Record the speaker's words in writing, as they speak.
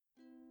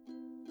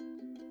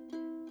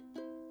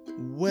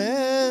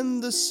When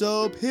the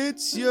soap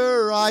hits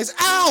your eyes.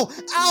 Ow!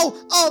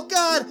 Ow! Oh,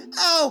 God!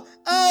 Ow!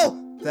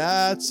 Ow!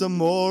 That's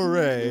amore.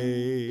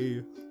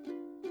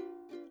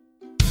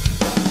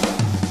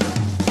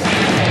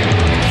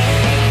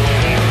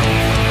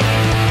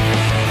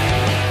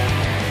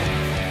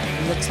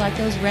 Looks like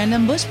those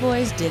Random Bush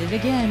boys did it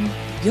again.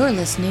 You're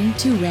listening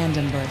to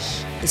Random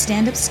Bush, the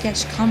stand-up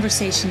sketch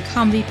conversation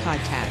comedy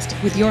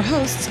podcast with your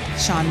hosts,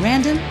 Sean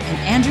Random and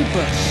Andrew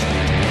Bush.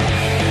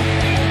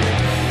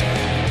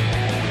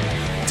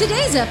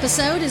 Today's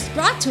episode is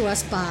brought to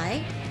us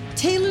by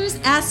Taylor's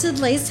Acid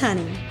Lace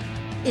Honey.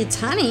 It's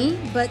honey,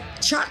 but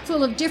chock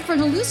full of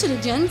different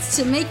hallucinogens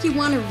to make you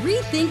want to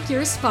rethink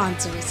your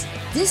sponsors.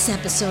 This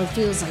episode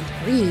feels like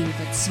green,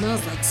 but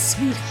smells like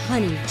sweet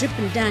honey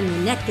dripping down your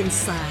neck and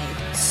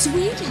side.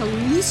 Sweet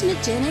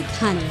hallucinogenic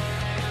honey.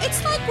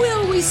 It's like we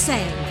always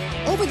say,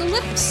 over the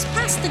lips,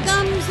 past the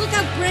gums, look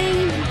out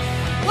brain.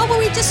 What were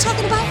we just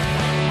talking about?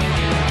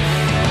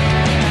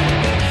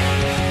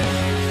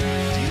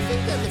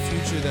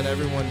 That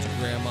everyone's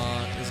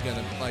grandma is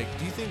gonna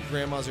do you think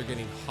grandmas are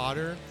getting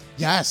hotter?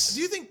 Yes.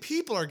 Do you think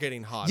people are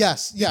getting hotter?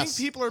 Yes. Do you think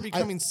people are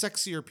becoming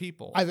sexier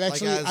people?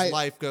 As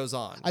life goes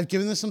on. I've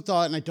given this some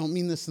thought, and I don't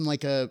mean this in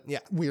like a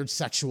weird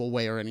sexual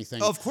way or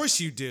anything. Oh, of course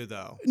you do,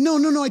 though. No,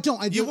 I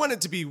don't. You want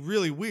it to be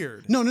really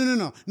weird. No.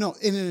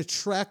 In an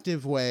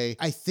attractive way,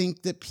 I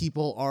think that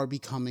people are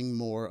becoming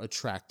more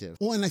attractive.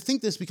 Well, and I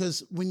think this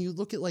because when you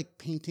look at like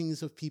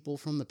paintings of people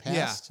from the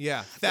past.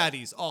 Yeah.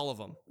 Fatties, all of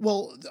them.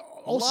 Well,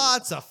 also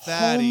lots of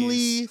fatties.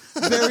 Homely,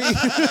 very...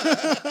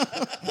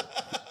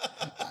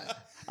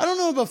 I don't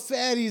know about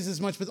fatties as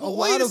much, but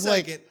lot of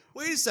like...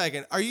 Wait a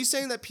second. Are you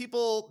saying that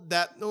people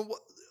that...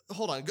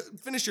 Hold on.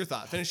 Finish your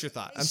thought.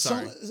 I'm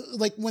sorry.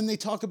 Like when they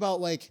talk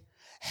about like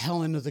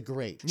Helena the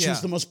Great.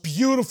 She's the most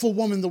beautiful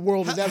woman the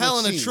world has ever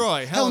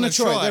seen. Helena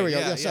Troy. There we go.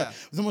 Yeah.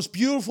 The most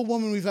beautiful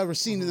woman we've ever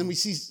seen. And then we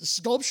see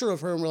sculpture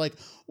of her and we're like,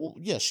 well,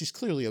 yeah, she's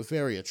clearly a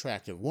very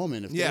attractive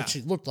woman if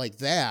she looked like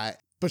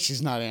that. But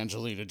she's not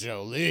Angelina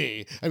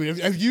Jolie. I mean,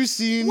 have you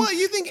seen... What,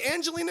 you think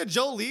Angelina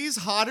Jolie's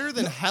hotter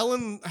than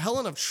Helen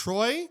of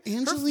Troy?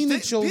 Angelina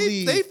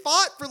Jolie... They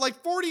fought for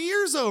like 40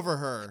 years over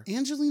her.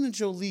 Angelina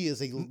Jolie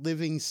is a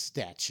living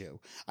statue.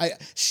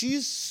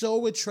 She's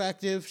so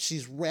attractive.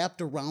 She's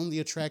wrapped around the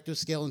attractive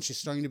scale and she's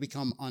starting to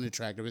become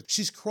unattractive.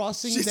 She's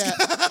crossing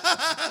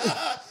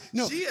that...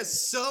 No. She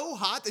is so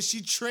hot that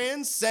she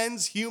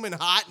transcends human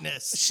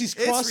hotness. She's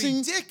crossing...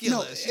 It's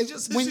ridiculous.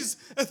 She's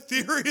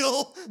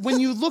ethereal. When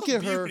you look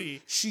at her,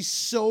 beauty. She's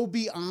so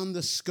beyond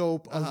the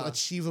scope of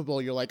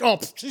achievable. You're like, oh,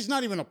 she's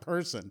not even a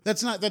person.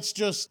 That's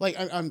just like,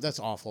 that's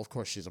awful. Of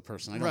course she's a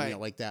person. I don't mean it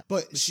like that.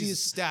 But she's a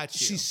statue.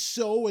 She's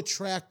so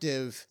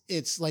attractive.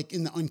 It's like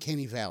in the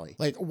uncanny valley.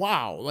 Like,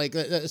 wow. Like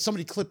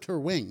somebody clipped her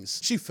wings.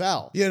 She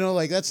fell. You know,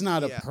 like that's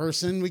not a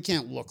person. We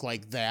can't look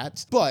like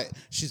that. But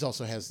she's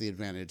also has the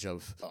advantage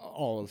of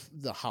all of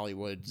the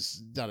Hollywoods,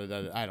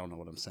 I don't know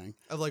what I'm saying.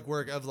 Of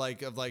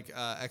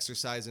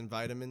exercise and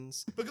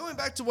vitamins. But going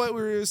back to what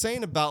we were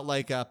saying about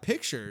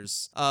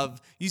pictures of,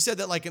 you said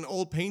that like in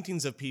old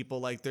paintings of people,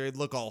 like they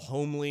look all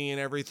homely and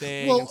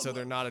everything, and so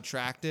they're not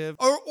attractive.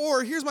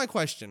 Or here's my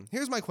question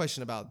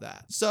about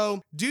that.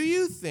 So do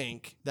you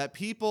think that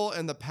people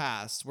in the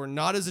past were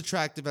not as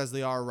attractive as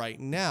they are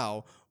right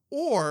now?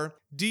 Or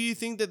do you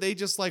think that they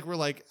just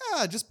were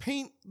just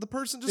paint the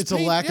person? It's a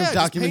lack of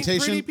documentation.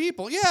 Just paint pretty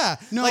people. Yeah.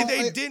 No,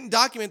 they didn't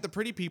document the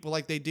pretty people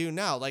like they do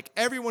now. Like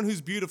everyone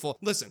who's beautiful.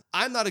 Listen,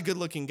 I'm not a good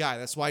looking guy.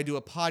 That's why I do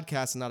a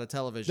podcast and not a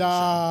television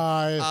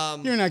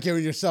show. You're not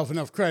giving yourself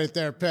enough credit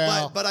there,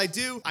 pal. But I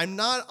do. I'm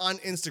not on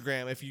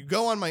Instagram. If you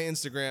go on my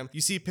Instagram, you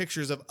see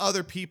pictures of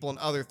other people and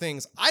other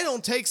things. I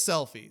don't take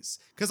selfies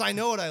because I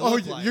know what I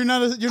look like. You're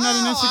not an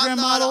Instagram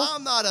model?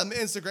 I'm not an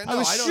Instagram. No, I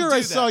was sure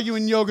I saw you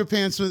in yoga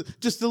pants with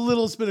just a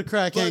little bit of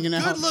crack hanging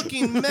out.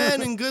 Good-looking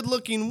men and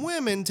good-looking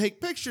women take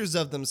pictures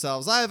of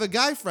themselves. I have a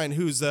guy friend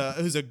who's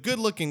a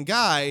good-looking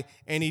guy,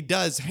 and he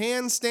does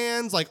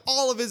handstands. Like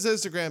all of his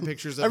Instagram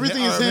pictures of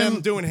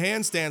him doing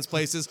handstands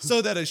places,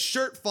 so that his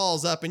shirt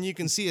falls up and you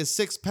can see his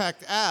six-pack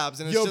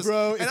abs. And it's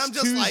I'm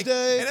just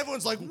Tuesday. And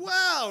everyone's like,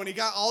 "Wow!" And he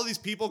got all these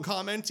people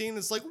commenting.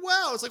 It's like,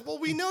 "Wow!" It's like, well,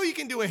 we know you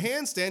can do a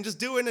handstand. Just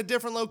do it in a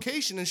different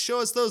location and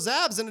show us those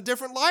abs in a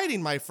different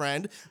lighting, my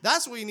friend.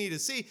 That's what you need to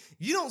see.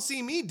 You don't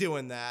see me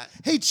doing that.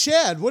 Hey,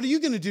 Chad, what are you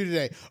going to do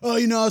today? Oh,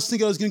 I was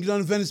thinking I was going to get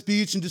on Venice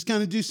Beach and just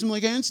kind of do some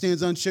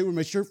handstands on shit where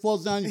my shirt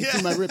falls down and you can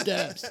see my ripped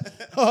abs.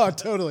 Oh,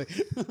 totally.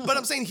 But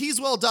I'm saying he's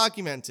well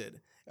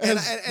documented. And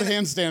the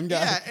handstand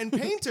guy. Yeah, and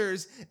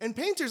painters,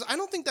 I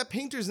don't think that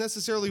painters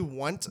necessarily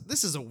want,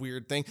 this is a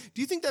weird thing.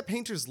 Do you think that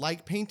painters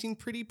like painting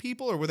pretty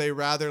people, or would they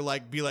rather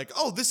be like,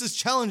 oh, this is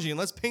challenging,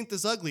 let's paint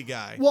this ugly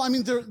guy? Well, I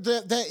mean,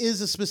 that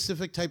is a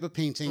specific type of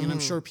painting, and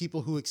I'm sure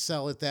people who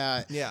excel at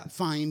that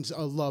find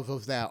a love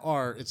of that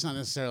art. It's not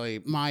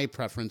necessarily my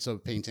preference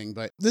of painting,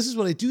 but this is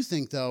what I do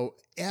think, though.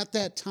 at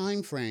that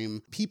time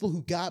frame, people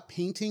who got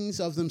paintings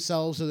of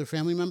themselves or their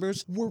family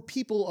members were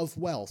people of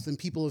wealth and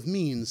people of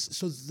means.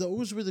 So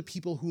those were the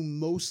people who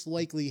most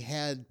likely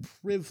had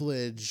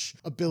privilege,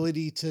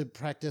 ability to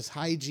practice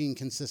hygiene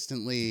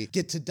consistently,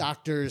 get to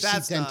doctors,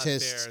 see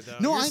dentists. Not fair,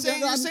 though. No,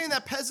 you're saying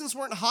that peasants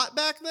weren't hot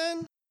back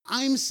then?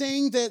 I'm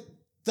saying that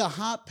the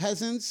hot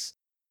peasants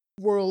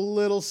were a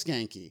little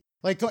skanky.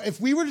 Like, if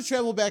we were to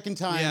travel back in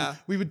time,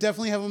 we would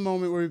definitely have a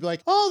moment where we'd be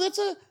like, oh,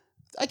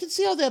 I can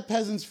see how that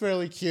peasant's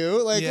fairly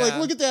cute. Like,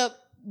 look at that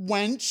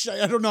wench.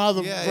 I don't know how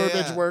the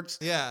verbiage works.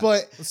 Yeah.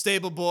 But a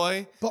stable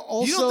boy. But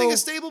also, you don't think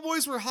stable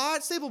boys were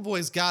hot? Stable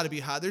boys got to be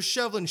hot. They're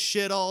shoveling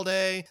shit all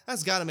day.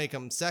 That's got to make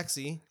them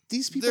sexy.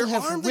 These people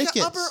have rickets.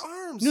 They got upper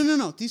arms.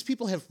 No. These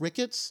people have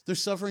rickets. They're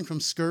suffering from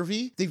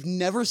scurvy. They've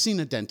never seen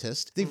a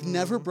dentist. They've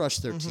never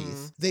brushed their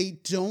teeth. They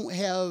don't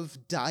have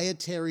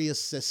dietary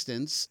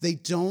assistance. They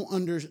don't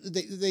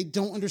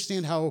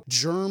understand how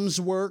germs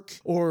work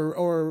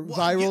or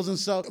virals and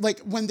stuff.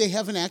 Like, when they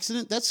have an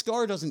accident, that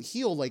scar doesn't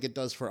heal like it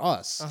does for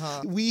us.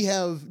 We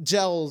have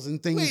gels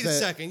and things. Wait a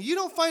second. You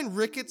don't find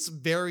rickets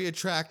very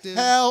attractive?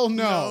 Hell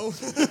no.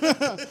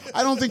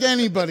 I don't think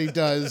anybody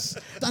does.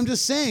 I'm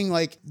just saying,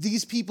 like,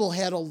 these people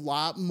had a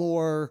lot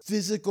more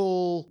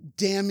physical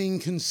damning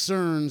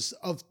concerns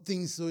of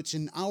things which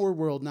in our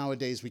world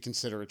nowadays we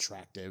consider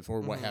attractive or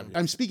what have you.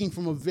 I'm speaking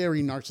from a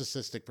very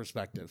narcissistic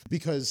perspective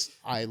because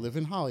I live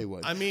in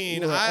Hollywood. I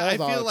mean, I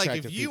feel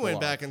like if you went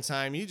back in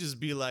time, you'd just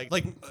be like,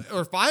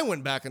 or if I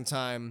went back in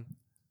time,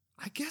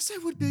 I guess I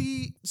would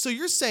be. So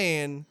you're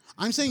saying?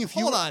 I'm saying if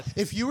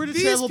you were to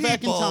travel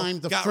back in time,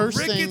 the first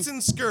thing. Rickets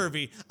and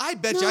scurvy. I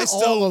bet you I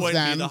still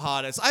wouldn't be the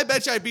hottest. I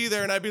bet you I'd be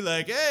there and I'd be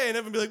like, hey, and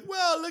everyone would be like,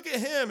 well, look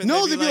at him. And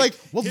they'd be like,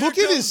 well, look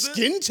at his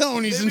skin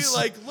tone. They'd be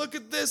like, look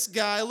at this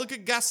guy. Look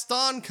at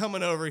Gaston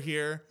coming over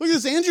here. Look at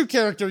this Andrew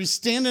character. He's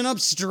standing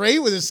up straight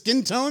with his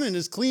skin tone and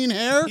his clean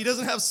hair. He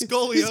doesn't have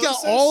scoliosis. He's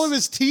got all of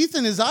his teeth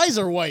and his eyes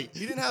are white.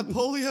 He didn't have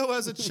polio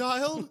as a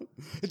child.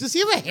 Does he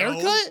have a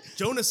haircut? No.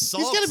 Jonas Salk.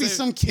 He's got to be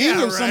some king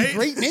of some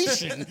great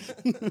nation.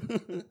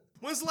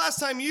 When's the last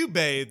time you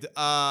bathed?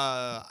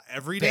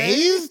 Every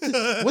day?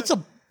 Bathed? What's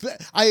a...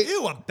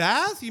 Ew, a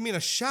bath? You mean a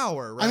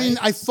shower, right? I mean,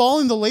 I fall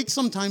in the lake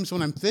sometimes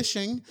when I'm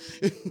fishing.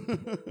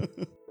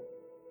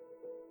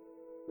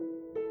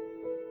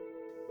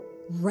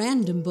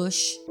 Random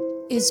Bush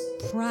is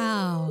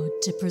proud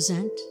to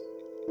present,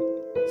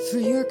 for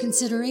your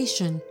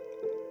consideration,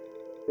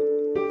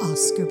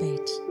 Oscar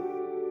bait.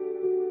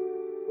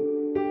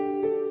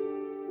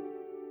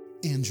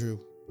 Andrew,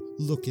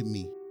 look at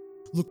me.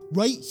 Look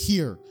right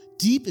here,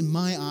 deep in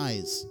my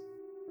eyes.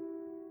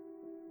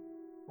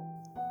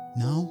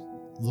 Now,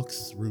 look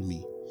through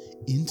me,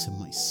 into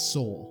my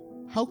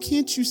soul. How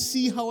can't you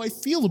see how I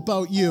feel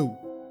about you?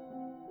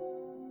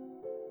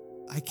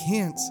 I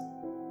can't.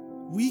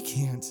 We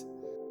can't.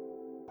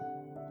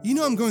 You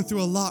know I'm going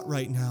through a lot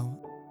right now.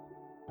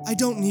 I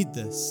don't need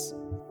this.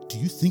 Do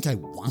you think I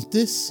want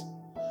this?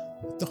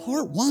 The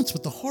heart wants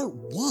what the heart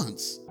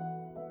wants.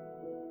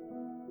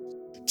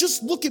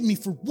 Just look at me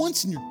for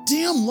once in your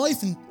damn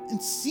life and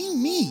see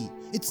me.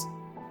 It's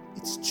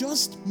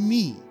just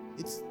me.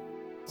 It's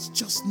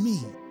just me.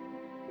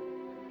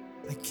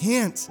 I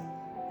can't.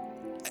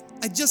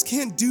 I just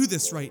can't do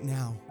this right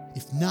now.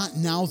 If not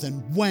now,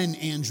 then when,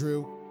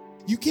 Andrew?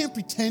 You can't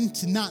pretend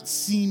to not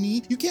see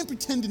me. You can't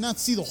pretend to not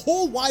see the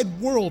whole wide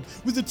world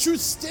with the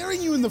truth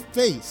staring you in the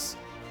face.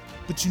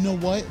 But you know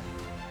what?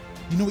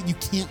 You know what you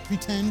can't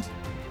pretend?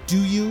 Do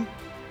you,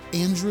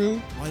 Andrew?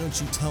 Why don't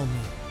you tell me?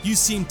 You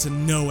seem to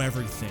know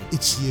everything.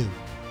 It's you,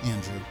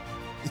 Andrew.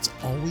 It's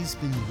always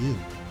been you.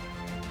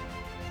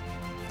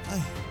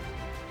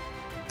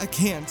 I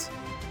can't.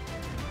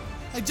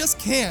 I just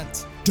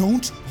can't.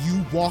 Don't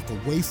you walk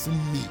away from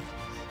me.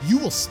 You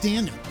will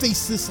stand and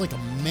face this like a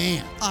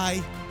man.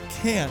 I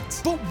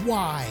can't. But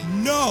why?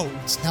 No.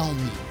 Tell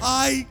me.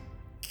 I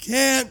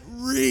can't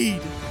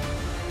read.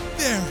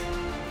 There.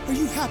 Are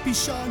you happy,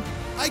 Sean?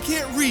 I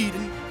can't read,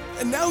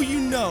 and now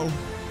you know.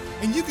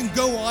 And you can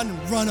go on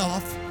and run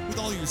off with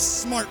all your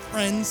smart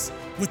friends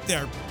with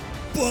their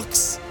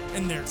books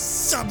and their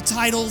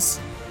subtitles.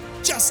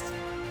 Just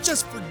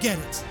forget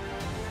it.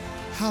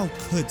 How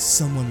could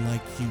someone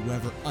like you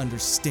ever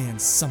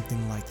understand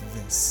something like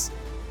this?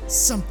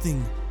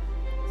 Something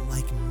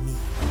like me.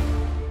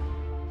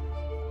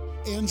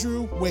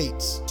 Andrew,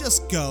 wait.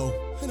 Just go.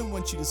 I don't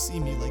want you to see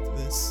me like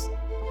this.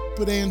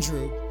 But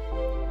Andrew,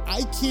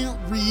 I can't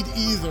read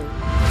either.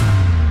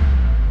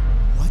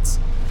 What?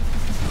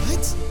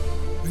 What?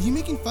 Are you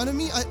making fun of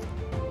me?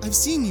 I've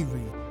seen you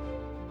read.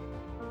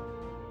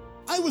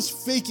 I was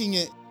faking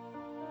it.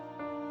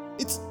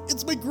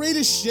 It's my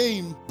greatest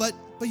shame. But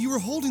you were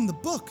holding the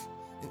book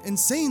and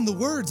saying the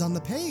words on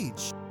the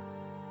page.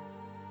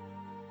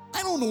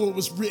 I don't know what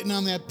was written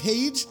on that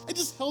page. I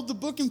just held the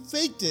book and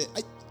faked it.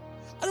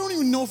 I don't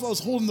even know if I was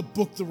holding the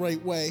book the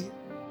right way.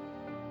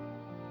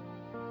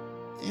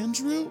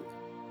 Andrew?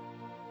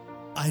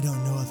 I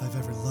don't know if I've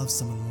ever loved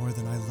someone more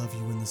than I love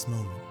you in this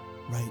moment,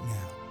 right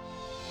now.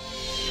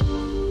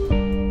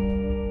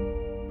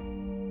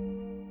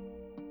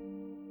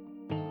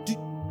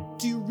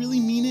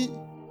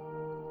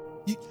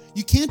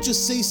 can't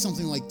just say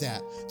something like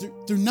that.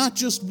 They're not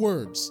just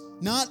words.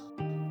 Not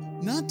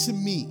to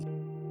me.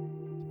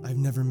 I've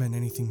never meant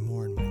anything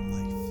more in my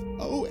life.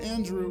 Oh,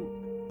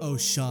 Andrew. Oh,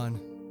 Sean.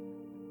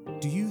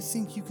 Do you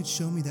think you could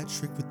show me that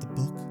trick with the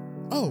book?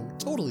 Oh,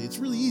 totally. It's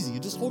really easy. You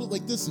just hold it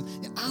like this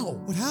and ow.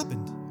 What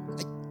happened?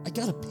 I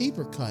got a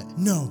paper cut.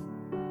 No,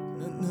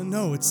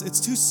 it's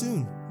too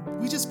soon.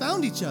 We just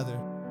found each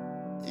other.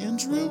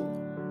 Andrew?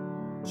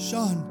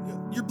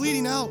 Sean, you're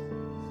bleeding out.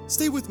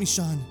 Stay with me,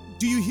 Sean.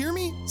 Do you hear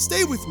me?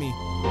 Stay with me.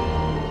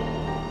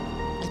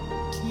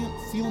 I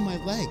can't feel my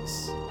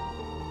legs.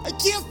 I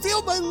can't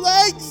feel my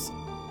legs!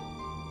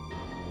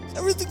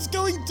 Everything's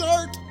going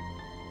dark.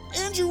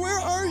 Andrew, where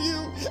are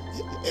you?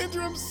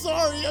 Andrew, I'm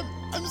sorry.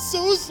 I'm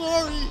so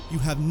sorry. You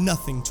have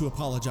nothing to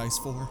apologize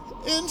for.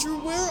 Andrew,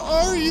 where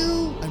are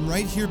you? I'm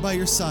right here by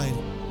your side.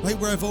 Right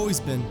where I've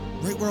always been.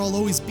 Right where I'll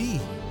always be.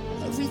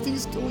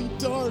 Everything's going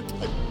dark.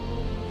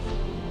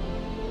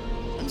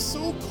 I'm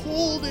so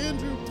cold,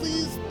 Andrew.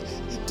 Please,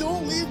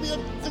 don't leave me.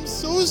 I'm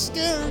so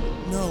scared.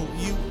 No,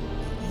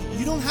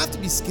 you don't have to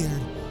be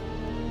scared.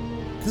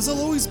 'Cause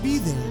I'll always be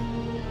there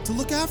to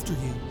look after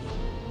you.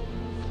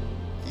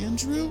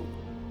 Andrew?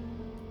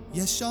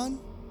 Yes, Sean?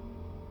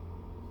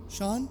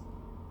 Sean?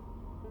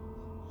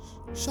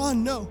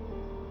 Sean, no.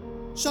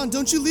 Sean,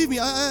 don't you leave me.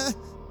 I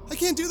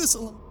can't do this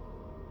alone.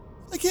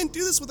 I can't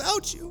do this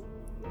without you.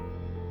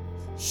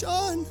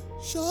 Sean.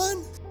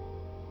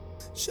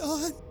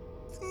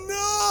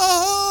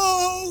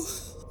 No!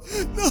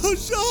 No,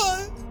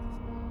 Sean!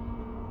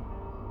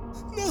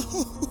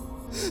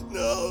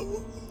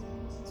 No!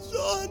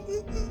 Sean!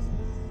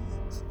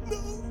 No!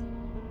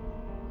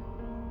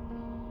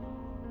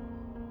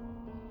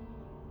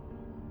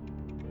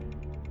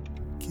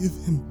 Give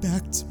him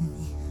back to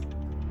me.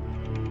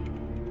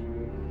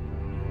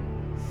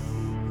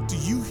 Do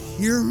you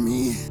hear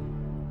me?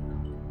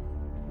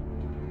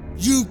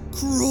 You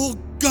cruel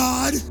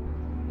God!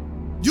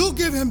 You'll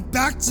give him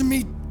back to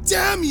me,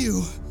 damn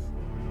you!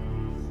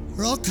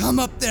 Or I'll come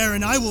up there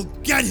and I will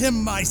get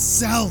him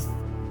myself!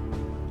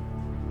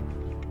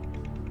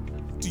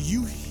 Do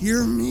you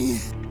hear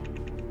me?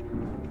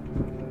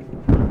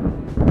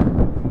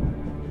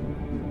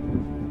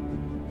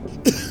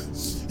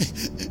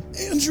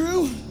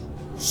 Andrew?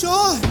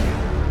 Sean!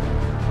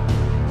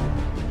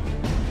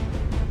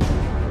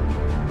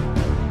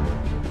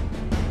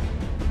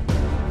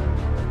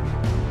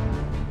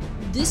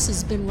 This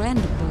has been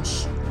Random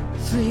Bush.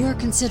 For your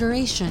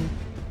consideration,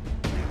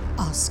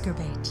 Oscar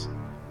bait.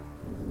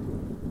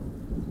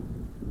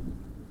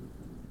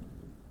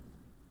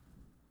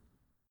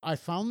 I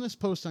found this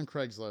post on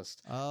Craigslist,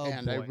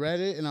 and I read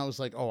it, and I was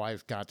like, oh,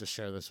 I've got to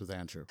share this with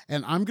Andrew.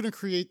 And I'm going to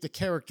create the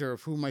character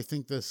of whom I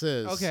think this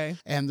is. Okay.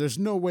 And there's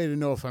no way to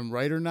know if I'm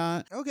right or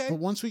not. Okay. But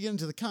once we get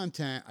into the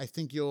content, I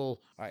think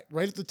you'll... All right,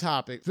 right at the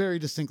top, it very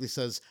distinctly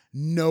says,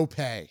 no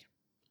pay.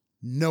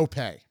 No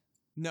pay.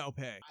 No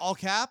pay. All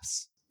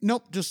caps?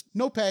 Nope, just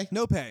no pay.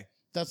 No pay.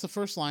 That's the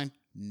first line.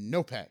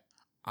 No pay.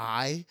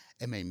 I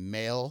am a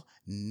male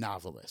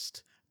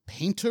novelist,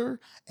 painter,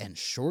 and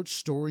short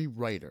story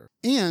writer,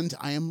 and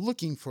I am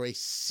looking for a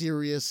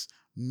serious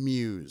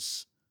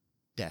muse.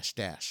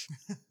 --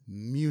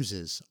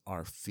 Muses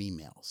are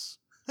females.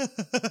 --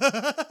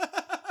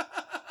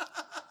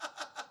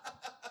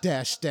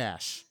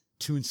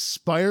 To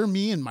inspire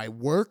me in my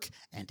work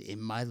and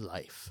in my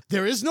life.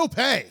 There is no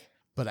pay,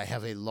 but I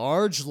have a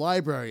large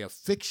library of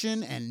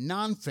fiction and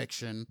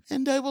nonfiction,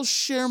 and I will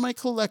share my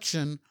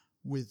collection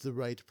with the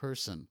right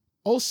person.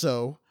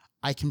 Also,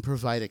 I can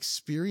provide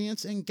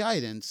experience and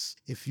guidance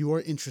if you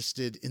are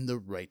interested in the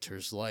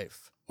writer's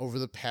life. Over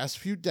the past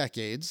few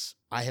decades,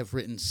 I have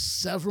written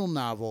several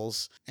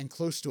novels and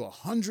close to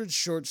 100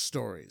 short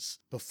stories.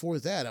 Before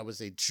that, I was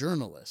a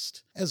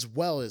journalist, as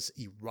well as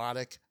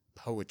erotic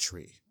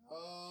poetry.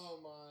 Oh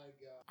my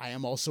God. I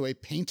am also a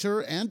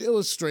painter and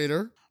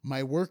illustrator.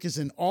 My work is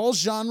in all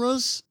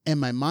genres, and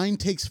my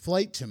mind takes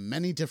flight to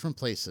many different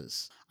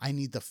places. I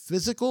need the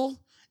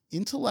physical,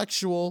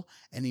 intellectual,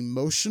 and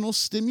emotional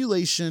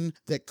stimulation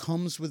that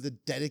comes with a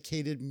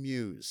dedicated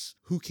muse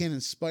who can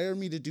inspire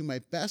me to do my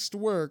best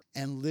work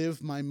and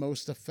live my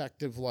most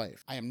effective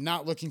life. I am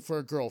not looking for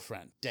a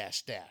girlfriend, --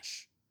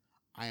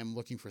 I am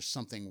looking for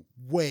something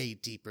way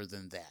deeper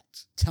than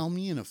that. Tell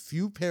me in a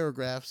few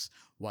paragraphs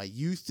why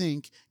you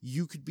think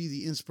you could be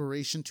the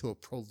inspiration to a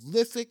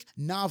prolific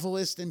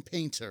novelist and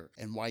painter,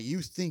 and why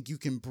you think you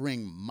can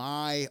bring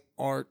my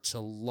art to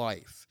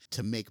life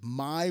to make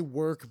my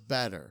work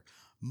better,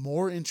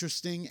 more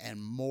interesting,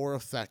 and more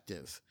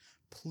effective.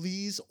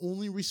 Please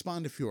only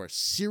respond if you are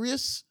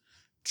serious,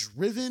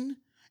 driven,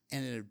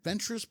 and an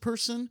adventurous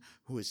person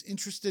who is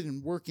interested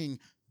in working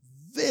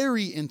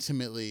very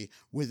intimately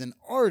with an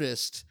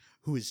artist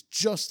who is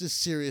just as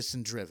serious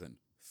and driven.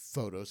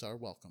 Photos are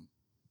welcome.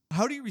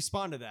 How do you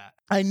respond to that?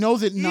 I know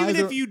that even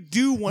if you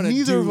do want to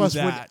do that, neither of us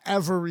would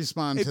ever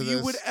respond to this.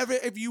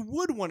 If you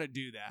would want to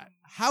do that,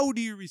 how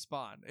do you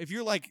respond? If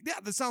you're like,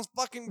 yeah, this sounds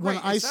fucking great. When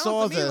I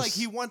saw to me this, like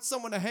he wants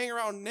someone to hang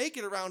around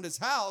naked around his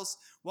house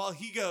while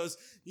he goes,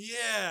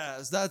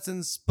 yes, that's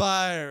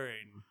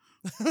inspiring.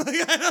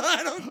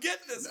 I don't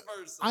get this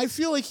person. I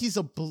feel like he's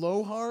a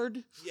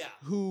blowhard Yeah.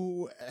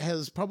 who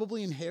has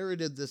probably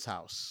inherited this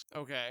house.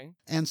 Okay.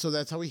 And so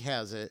that's how he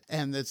has it.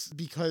 And it's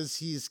because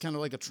he's kind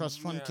of like a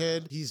trust fund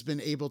kid. He's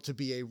been able to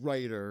be a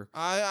writer.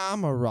 I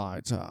am a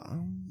writer.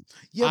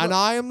 Yeah, and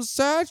I am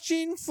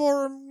searching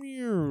for a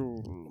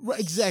muse. Right,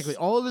 exactly.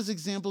 All of his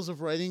examples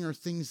of writing are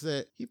things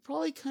that he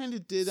probably kind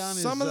of did on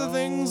his own. Some of the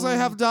things I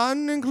have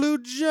done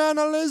include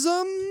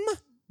journalism,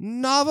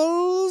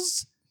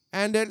 novels,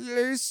 and at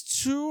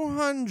least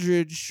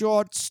 200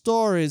 short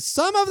stories.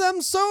 Some of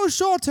them so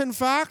short, in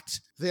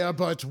fact. They are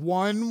but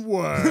one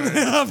word.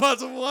 They are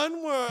but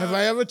one word. Have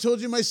I ever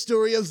told you my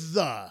story of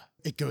the?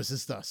 It goes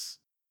as thus.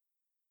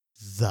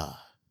 The.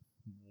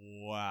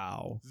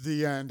 Wow.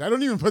 The end. I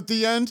don't even put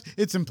the end.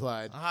 It's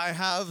implied. I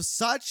have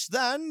such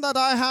then that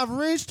I have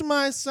reached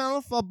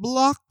myself a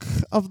block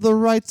of the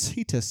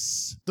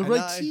Rhytitus. The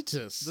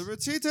Rhytitus. The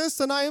Rhytitus,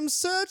 and I am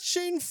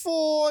searching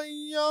for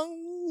young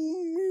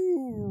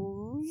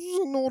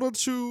muse in order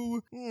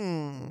to...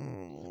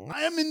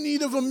 I am in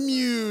need of a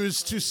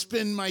muse to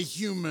spin my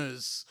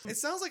humors. It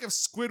sounds like if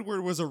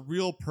Squidward was a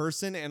real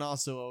person and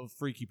also a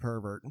freaky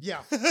pervert.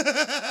 Yeah.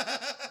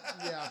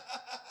 Yeah.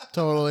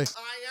 Totally.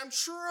 I am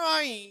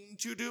trying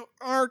to do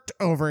art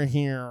over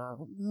here.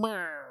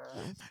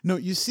 No,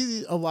 you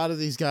see a lot of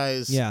these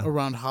guys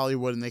around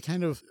Hollywood, and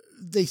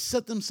they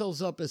set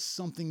themselves up as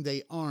something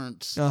they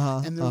aren't.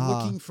 And they're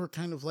looking for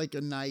kind of like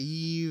a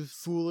naive,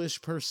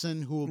 foolish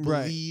person who will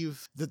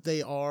believe that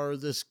they are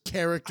this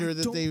character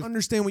that they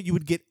understand what you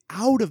would get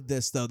out of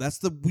this, though. That's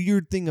the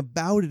weird thing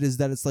about it, is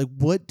that it's like,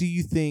 what do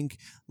you think,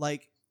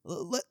 like,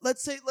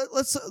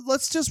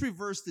 let's just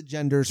reverse the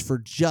genders for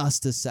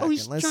just a second. Oh,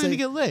 he's trying to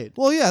get laid.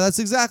 Well, yeah, that's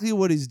exactly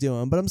what he's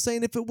doing. But I'm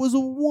saying if it was a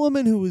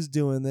woman who was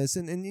doing this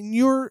and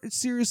you're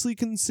seriously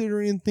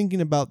considering and thinking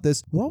about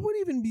this, what would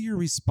even be your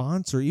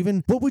response, or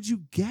even what would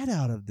you get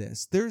out of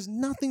this? There's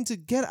nothing to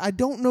get. I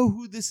don't know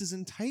who this is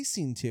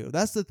enticing to.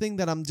 That's the thing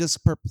that I'm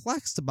just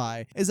perplexed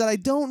by, is that I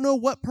don't know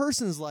what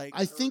person's like.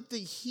 I think that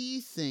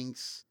he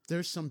thinks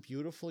there's some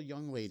beautiful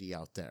young lady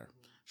out there.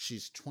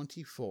 She's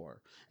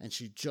 24, and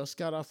she just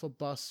got off a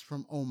bus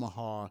from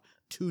Omaha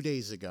 2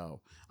 days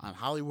ago on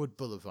Hollywood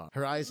Boulevard.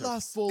 Her eyes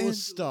are full of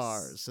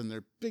stars, and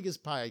they're big as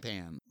pie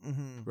pan,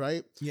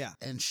 right? Yeah.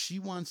 And she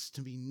wants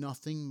to be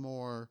nothing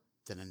more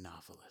than a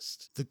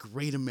novelist, the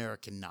great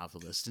American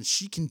novelist, and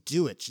she can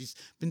do it. She's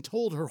been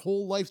told her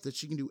whole life that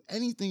she can do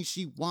anything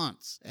she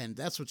wants, and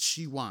that's what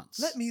she wants.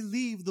 Let me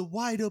leave the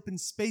wide open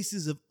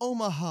spaces of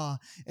Omaha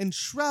and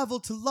travel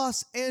to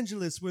Los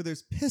Angeles, where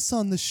there's piss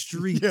on the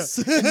streets.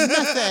 Yeah. And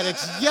meth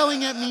addicts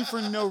yelling at me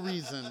for no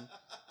reason.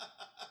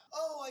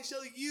 Oh, I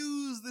shall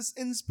use this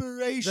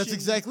inspiration. That's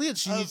exactly it.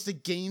 She needs to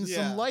gain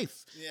some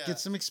life, get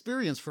some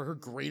experience for her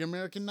great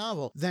American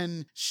novel.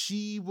 Then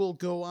she will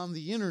go on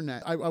the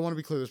internet. I want to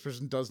be clear, this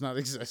person does not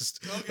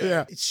exist. Okay.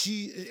 Yeah.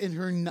 She, in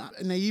her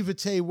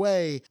naivete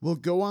way, will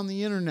go on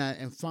the internet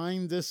and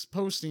find this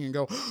posting and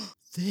go,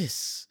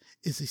 this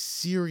is a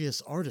serious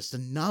artist, a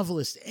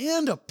novelist,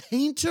 and a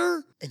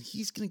painter, and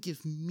he's going to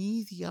give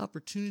me the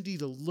opportunity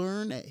to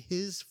learn at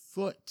his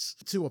foot,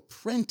 to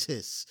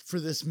apprentice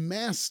for this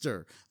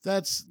master.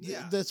 That's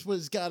what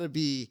it's got to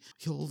be.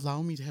 He'll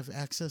allow me to have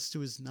access to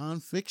his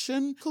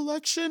nonfiction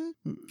collection.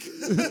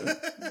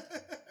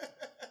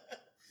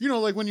 You know,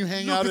 like when you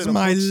hang out at a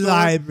my bookstore.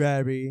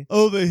 library.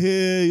 Over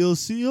here, you'll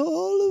see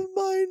all of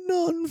my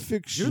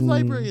nonfiction. Your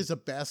library is a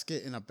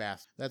basket in a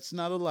bath. That's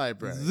not a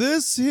library.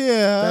 This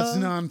here... That's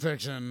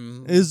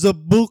nonfiction. ...is a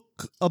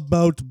book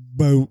about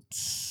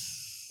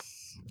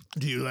boats.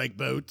 Do you like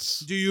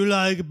boats? Do you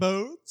like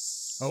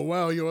boats? Oh,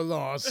 well, you're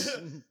lost.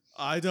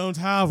 I don't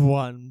have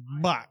one,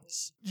 but...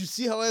 You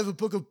see how I have a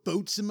book of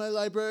boats in my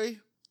library?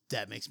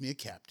 That makes me a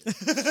captain.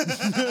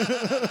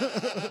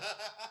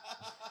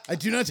 I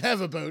do not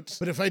have a boat,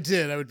 but if I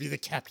did, I would be the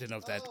captain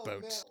of that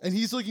boat. Man. And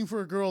he's looking for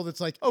a girl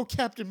that's like, oh,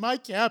 captain, my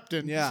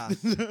captain. Yeah.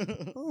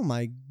 Oh,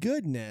 my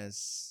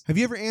goodness. Have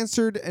you ever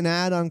answered an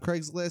ad on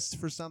Craigslist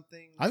for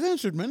something? I've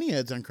answered many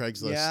ads on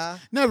Craigslist. Yeah?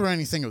 Never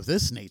anything of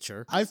this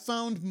nature. I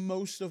found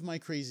most of my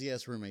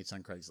crazy-ass roommates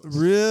on Craigslist.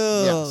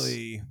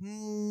 Really? Yes.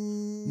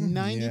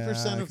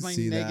 90% of my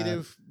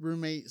negative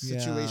roommate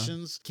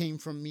situations came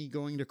from me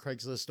going to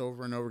Craigslist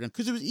over and over again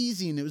because it was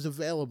easy and it was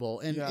available.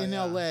 And in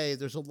LA,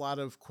 there's a lot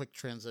of quick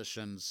transitions.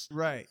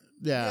 Right.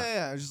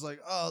 Yeah. Just like,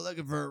 oh,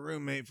 looking for a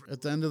roommate.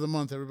 At the end of the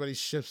month, everybody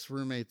shifts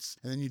roommates,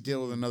 and then you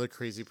deal with another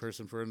crazy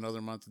person for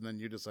another month, and then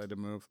you decide to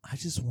move. I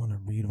just want to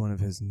read one of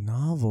his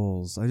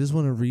novels. I just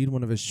want to read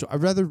one of his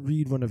I'd rather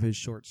read one of his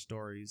short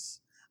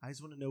stories. I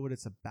just want to know what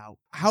it's about.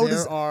 How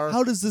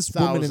does this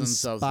woman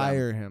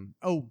inspire him?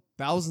 Oh,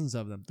 thousands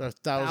of them. There are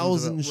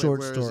thousands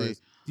short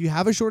stories. Do you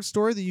have a short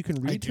story that you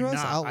can read to us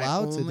out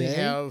loud today? I only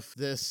have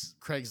this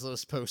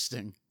Craigslist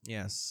posting.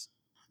 Yes.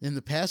 In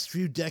the past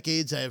few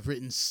decades, I have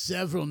written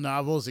several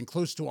novels and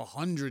close to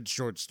 100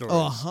 short stories.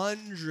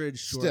 100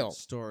 short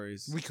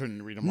stories. We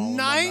couldn't read them all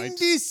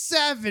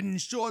 97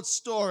 short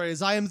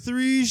stories. I am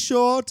 3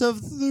 short of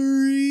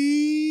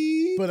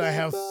 3. But I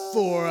have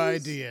 4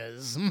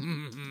 ideas.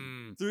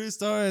 3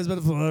 stories,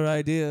 but 4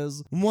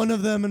 ideas. One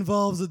of them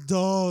involves a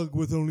dog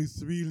with only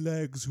 3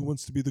 legs who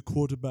wants to be the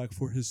quarterback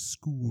for his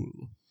school.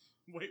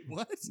 Wait,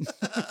 what?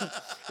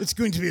 It's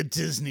going to be a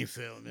Disney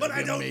film. But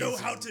I don't know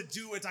how to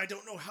do it. I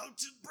don't know how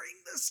to bring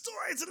the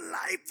story to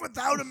life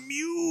without a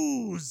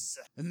muse.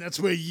 And that's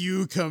where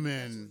you come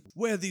in.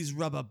 Wear these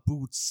rubber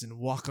boots and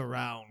walk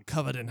around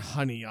covered in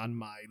honey on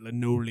my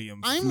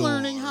linoleum floors. I'm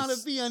learning how to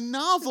be a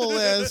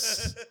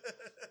novelist.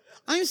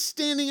 I'm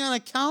standing on a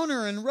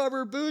counter in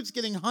rubber boots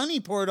getting honey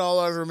poured all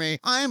over me.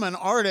 I'm an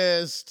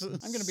artist.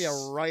 I'm going to be a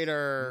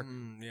writer.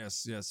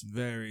 Yes,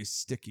 very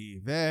sticky,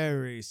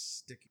 very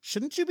sticky.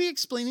 Shouldn't you be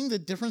explaining the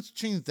difference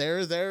between there,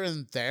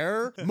 and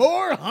there?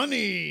 More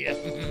honey!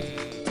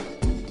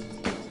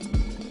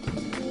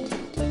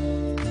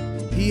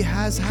 He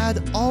has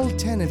had all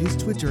 10 of his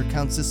Twitter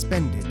accounts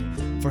suspended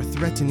for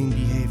threatening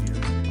behavior.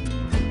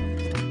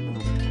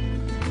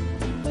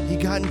 He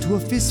got into a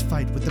fist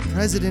fight with the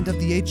president of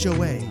the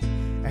HOA,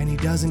 and he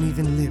doesn't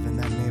even live in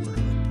that neighborhood.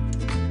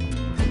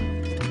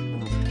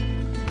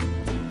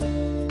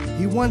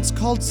 He once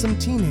called some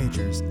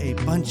teenagers a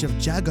bunch of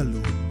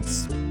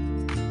jagaloons.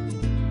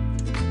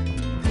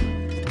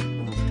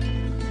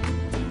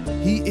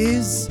 He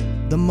is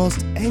the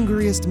most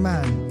angriest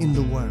man in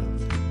the world.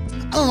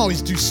 I don't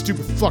always do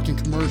stupid fucking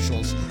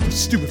commercials or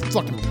stupid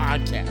fucking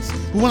podcasts.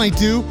 But when I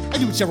do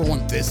whichever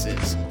one this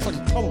is.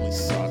 Fucking totally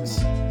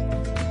sucks.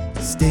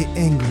 Stay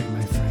angry,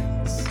 my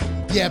friends.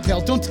 Yeah,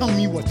 pal, don't tell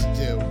me what to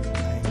do.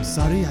 I'm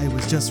sorry, I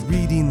was just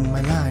reading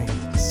my lines.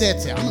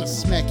 That's it, I'm gonna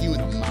smack you in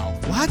the mouth.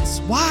 What?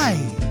 Why?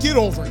 Get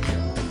over here.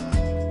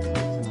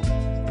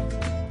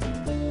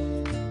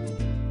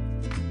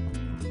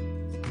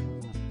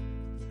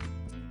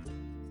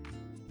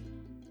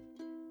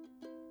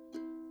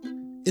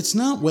 It's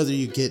not whether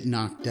you get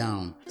knocked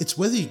down. It's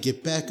whether you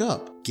get back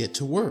up, get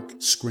to work,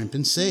 scrimp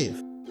and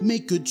save.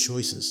 Make good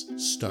choices.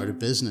 Start a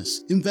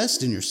business.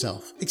 Invest in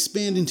yourself.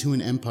 Expand into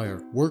an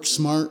empire. Work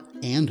smart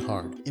and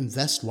hard.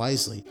 Invest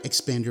wisely.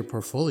 Expand your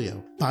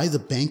portfolio. Buy the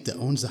bank that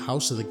owns the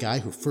house of the guy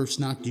who first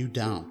knocked you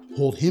down.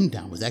 Hold him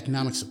down with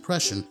economic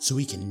suppression so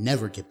he can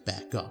never get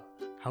back up.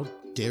 How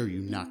dare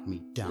you knock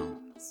me down?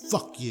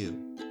 Fuck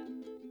you.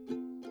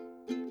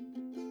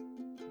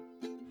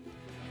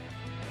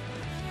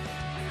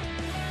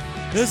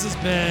 This has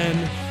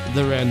been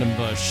The Random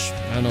Bush.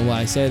 I don't know why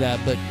I say that,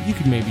 but you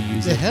could maybe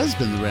use it. It has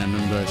been The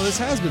Random Bush. Oh, this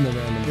has been The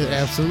Random Bush. It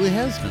absolutely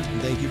has been.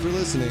 Thank you for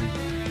listening.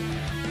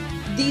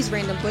 These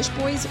Random Bush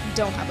Boys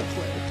don't have a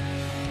clue.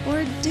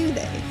 Or do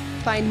they?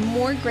 Find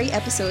more great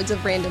episodes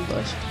of Random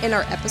Bush in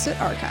our episode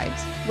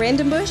archives.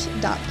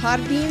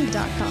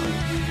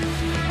 randombush.podbean.com.